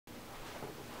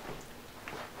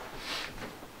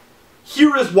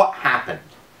here is what happened.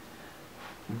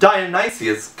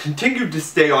 Dionysius continued to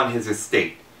stay on his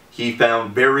estate. He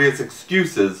found various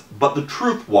excuses, but the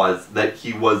truth was that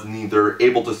he was neither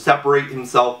able to separate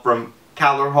himself from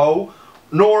Callirhoe,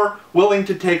 nor willing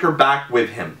to take her back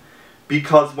with him,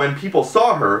 because when people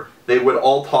saw her, they would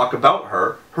all talk about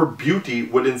her, her beauty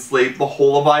would enslave the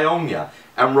whole of Ionia,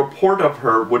 and report of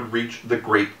her would reach the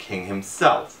great king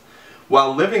himself.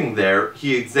 While living there,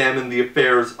 he examined the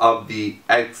affairs of the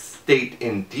estate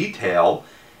in detail,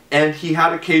 and he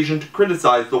had occasion to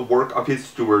criticize the work of his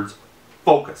steward's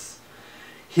Focus.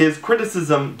 His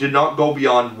criticism did not go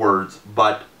beyond words,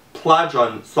 but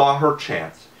Plagion saw her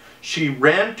chance. She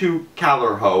ran to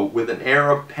Callirhoe with an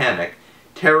air of panic,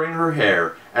 tearing her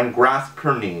hair, and grasped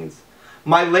her knees.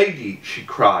 "My lady," she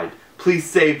cried, "please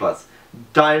save us.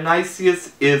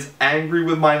 Dionysius is angry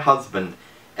with my husband,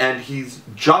 and he's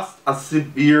just as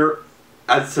severe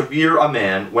a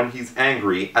man when he's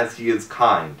angry as he is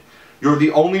kind. You're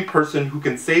the only person who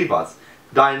can save us.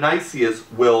 Dionysius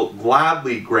will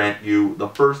gladly grant you the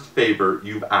first favor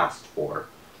you've asked for."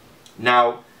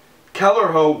 Now,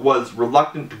 Callirhoe was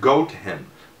reluctant to go to him,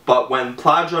 but when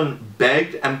Plagion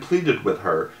begged and pleaded with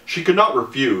her, she could not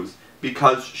refuse,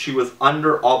 because she was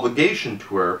under obligation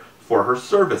to her for her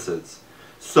services.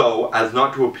 So, as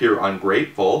not to appear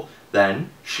ungrateful, then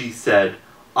she said,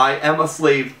 "I am a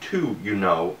slave too, you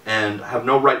know, and have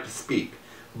no right to speak.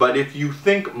 But if you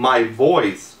think my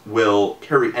voice will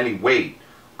carry any weight,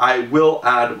 I will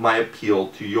add my appeal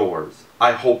to yours.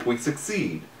 I hope we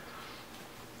succeed."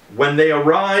 When they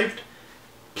arrived,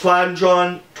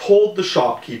 Plagion told the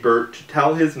shopkeeper to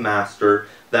tell his master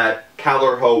that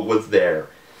Callirhoe was there.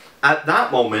 At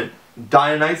that moment,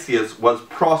 Dionysius was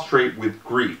prostrate with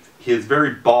grief. His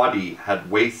very body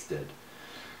had wasted.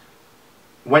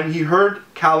 When he heard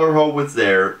Callirhoe was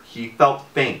there, he felt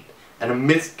faint, and a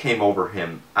mist came over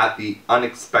him at the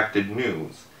unexpected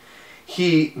news.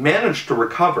 He managed to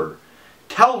recover.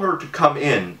 "Tell her to come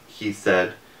in," he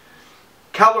said.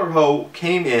 Callirhoe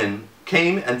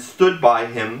came and stood by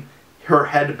him, her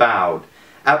head bowed.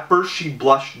 At first she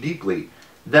blushed deeply.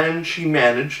 Then she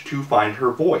managed to find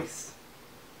her voice.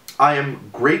 "I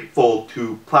am grateful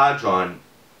to Plagion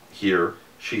here,"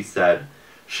 she said.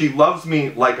 "She loves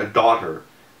me like a daughter.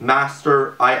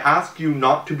 Master, I ask you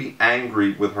not to be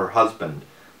angry with her husband.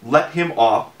 Let him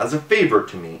off as a favor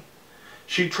to me."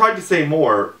 She tried to say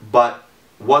more, but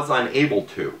was unable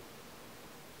to.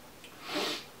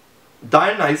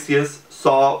 Dionysius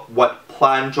saw what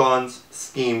Plagion's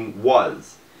scheme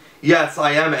was. "Yes,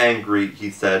 I am angry,"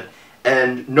 he said,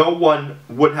 "and no one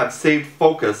would have saved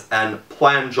Focus and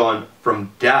Plagion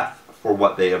from death for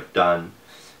what they have done.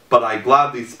 But I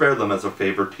gladly spare them as a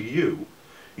favor to you.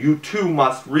 You too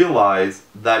must realize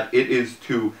that it is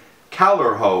to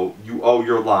Callirhoe you owe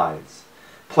your lives."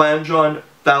 Plagion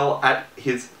fell at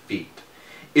his feet.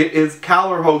 "It is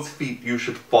Callirhoe's feet you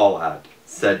should fall at,"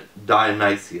 said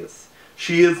Dionysius.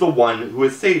 "She is the one who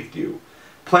has saved you."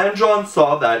 Plagion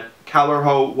saw that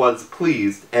Callirhoe was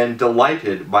pleased and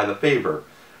delighted by the favor.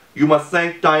 "You must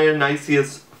thank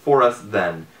Dionysius for us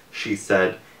then," she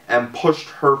said, and pushed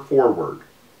her forward.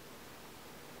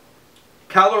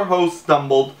 Callirhoe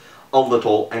stumbled a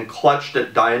little and clutched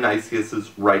at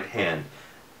Dionysius's right hand.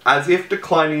 As if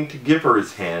declining to give her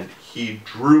his hand, he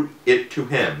drew it to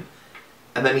him,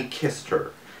 and then he kissed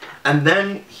her. And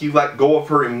then he let go of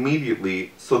her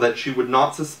immediately so that she would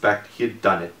not suspect he had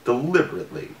done it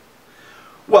deliberately.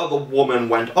 Well, the woman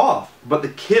went off, but the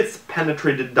kiss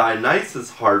penetrated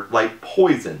Dionysius' heart like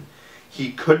poison.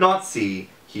 He could not see,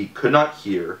 he could not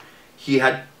hear. He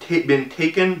had been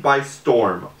taken by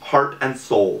storm, heart and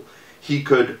soul. He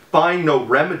could find no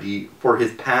remedy for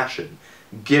his passion.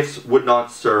 Gifts would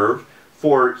not serve,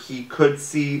 for he could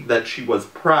see that she was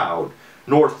proud,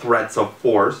 nor threats of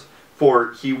force,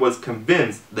 for he was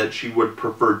convinced that she would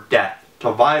prefer death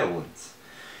to violence.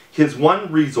 His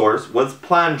one resource was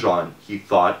Plagion, he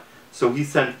thought, so he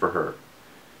sent for her.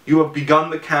 "You have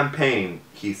begun the campaign,"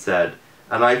 he said,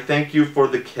 "and I thank you for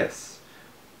the kiss.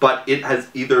 But it has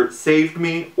either saved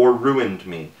me or ruined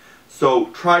me, so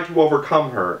try to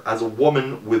overcome her as a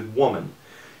woman with woman.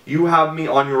 You have me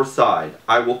on your side.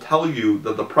 I will tell you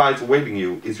that the prize awaiting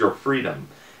you is your freedom,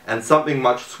 and something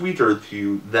much sweeter to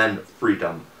you than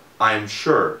freedom, I am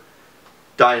sure,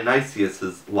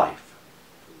 Dionysius's life."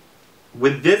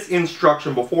 With this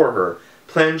instruction before her,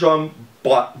 Plagion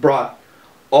brought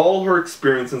all her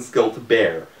experience and skill to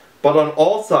bear, but on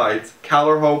all sides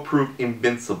Callirhoe proved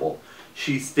invincible.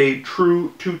 She stayed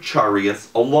true to Chaereas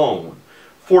alone.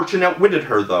 Fortune outwitted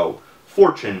her, though.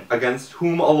 Fortune, against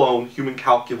whom alone human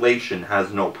calculation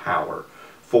has no power.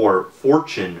 For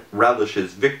fortune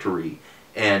relishes victory,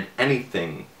 and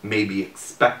anything may be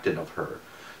expected of her.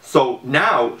 So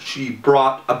now she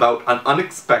brought about an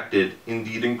unexpected,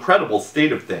 indeed incredible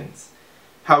state of things.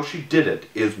 How she did it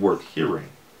is worth hearing.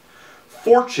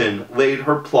 Fortune laid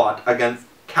her plot against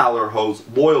Callirhoe's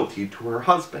loyalty to her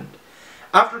husband.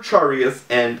 After Chaereas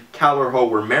and Callirhoe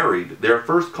were married, their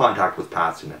first contact was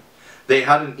passionate. They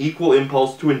had an equal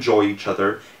impulse to enjoy each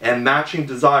other, and matching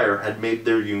desire had made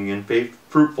their union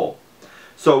fruitful.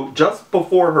 So just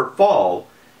before her fall,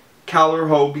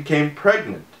 Callirhoe became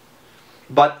pregnant.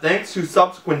 But thanks to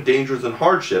subsequent dangers and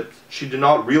hardships, she did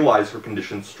not realize her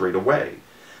condition straight away.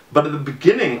 But at the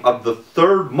beginning of the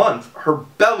 3rd month, her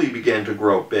belly began to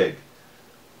grow big.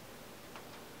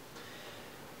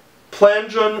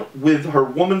 Planjon, with her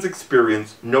woman's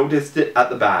experience, noticed it at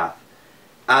the bath.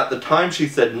 At the time she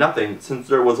said nothing, since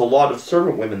there was a lot of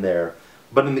servant women there,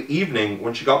 but in the evening,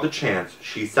 when she got the chance,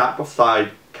 she sat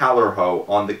beside Callirhoe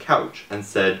on the couch and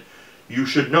said, "You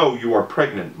should know you are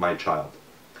pregnant, my child."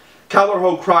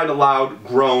 Callirhoe cried aloud,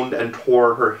 groaned, and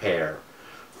tore her hair.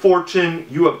 "Fortune,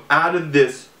 you have added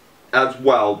this as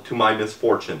well to my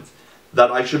misfortunes,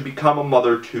 that I should become a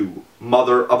mother too,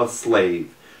 mother of a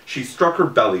slave." She struck her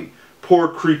belly. "Poor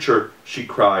creature," she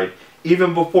cried,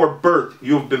 "even before birth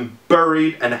you have been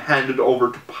buried and handed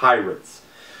over to pirates.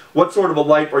 What sort of a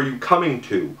life are you coming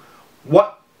to?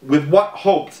 With what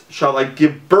hopes shall I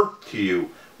give birth to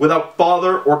you? Without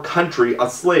father or country, a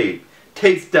slave.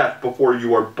 Taste death before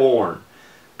you are born."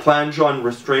 Planjon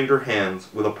restrained her hands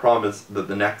with a promise that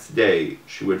the next day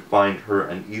she would find her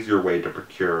an easier way to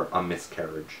procure a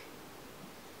miscarriage.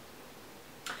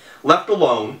 Left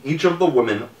alone, each of the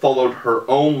women followed her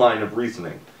own line of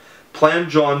reasoning.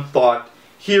 Planjon thought,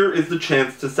 "Here is the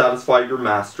chance to satisfy your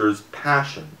master's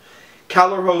passion.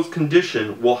 Callirhoe's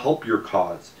condition will help your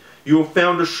cause. You have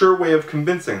found a sure way of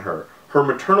convincing her. Her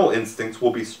maternal instincts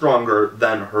will be stronger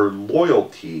than her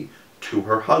loyalty to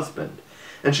her husband."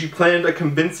 And she planned a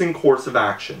convincing course of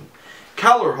action.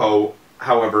 Callirhoe,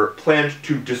 however, planned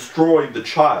to destroy the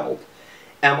child.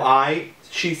 "Am I,"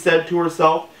 she said to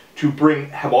herself, "to bring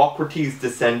Hippocrates'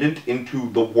 descendant into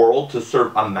the world to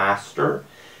serve a master?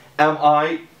 Am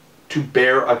I to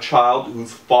bear a child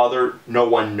whose father no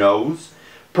one knows?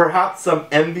 Perhaps some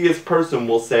envious person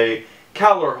will say,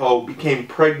 'Callirhoe became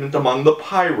pregnant among the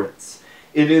pirates.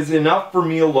 It is enough for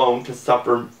me alone to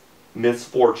suffer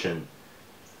misfortune.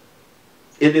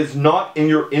 It is not in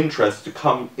your interest to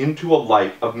come into a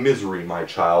life of misery, my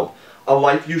child, a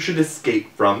life you should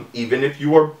escape from, even if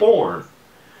you are born.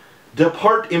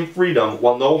 Depart in freedom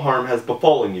while no harm has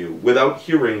befallen you, without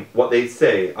hearing what they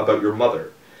say about your mother."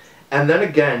 And then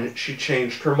again she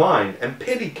changed her mind, and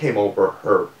pity came over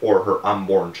her for her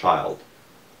unborn child.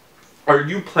 "Are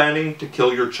you planning to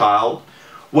kill your child?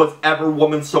 Was ever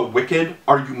woman so wicked?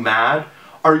 Are you mad?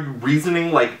 Are you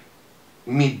reasoning like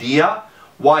Medea?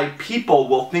 Why, people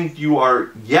will think you are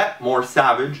yet more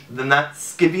savage than that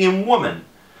Scythian woman.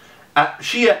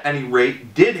 She at any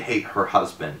rate did hate her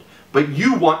husband, but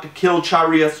you want to kill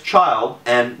Chaereas' child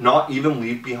and not even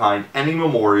leave behind any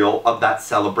memorial of that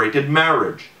celebrated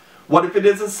marriage. What if it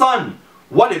is a son?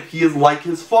 What if he is like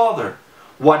his father?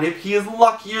 What if he is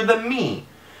luckier than me?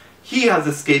 He has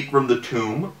escaped from the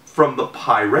tomb, from the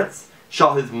pirates.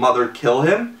 Shall his mother kill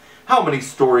him? How many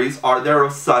stories are there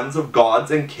of sons of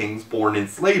gods and kings born in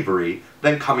slavery,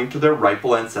 then coming to their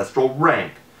rightful ancestral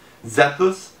rank?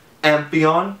 Zethus,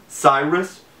 Amphion,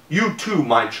 Cyrus, you too,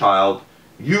 my child.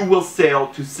 You will sail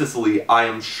to Sicily, I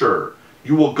am sure.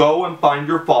 You will go and find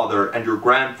your father and your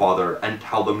grandfather and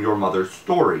tell them your mother's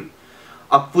story.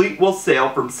 A fleet will sail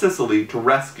from Sicily to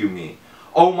rescue me.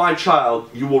 Oh, my child,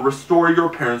 you will restore your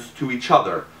parents to each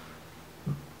other."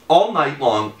 All night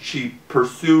long she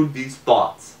pursued these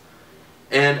thoughts,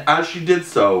 and as she did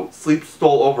so, sleep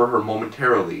stole over her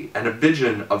momentarily, and a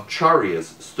vision of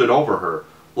Chaereas stood over her,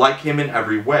 like him in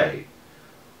every way,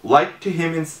 like to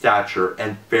him in stature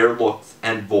and fair looks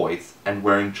and voice, and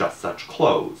wearing just such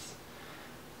clothes.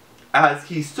 As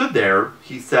he stood there,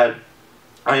 he said,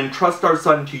 "I entrust our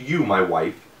son to you, my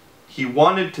wife." He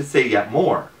wanted to say yet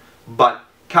more, but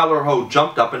Callirhoe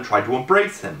jumped up and tried to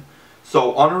embrace him.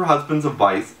 So on her husband's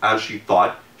advice, as she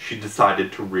thought, she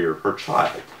decided to rear her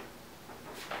child.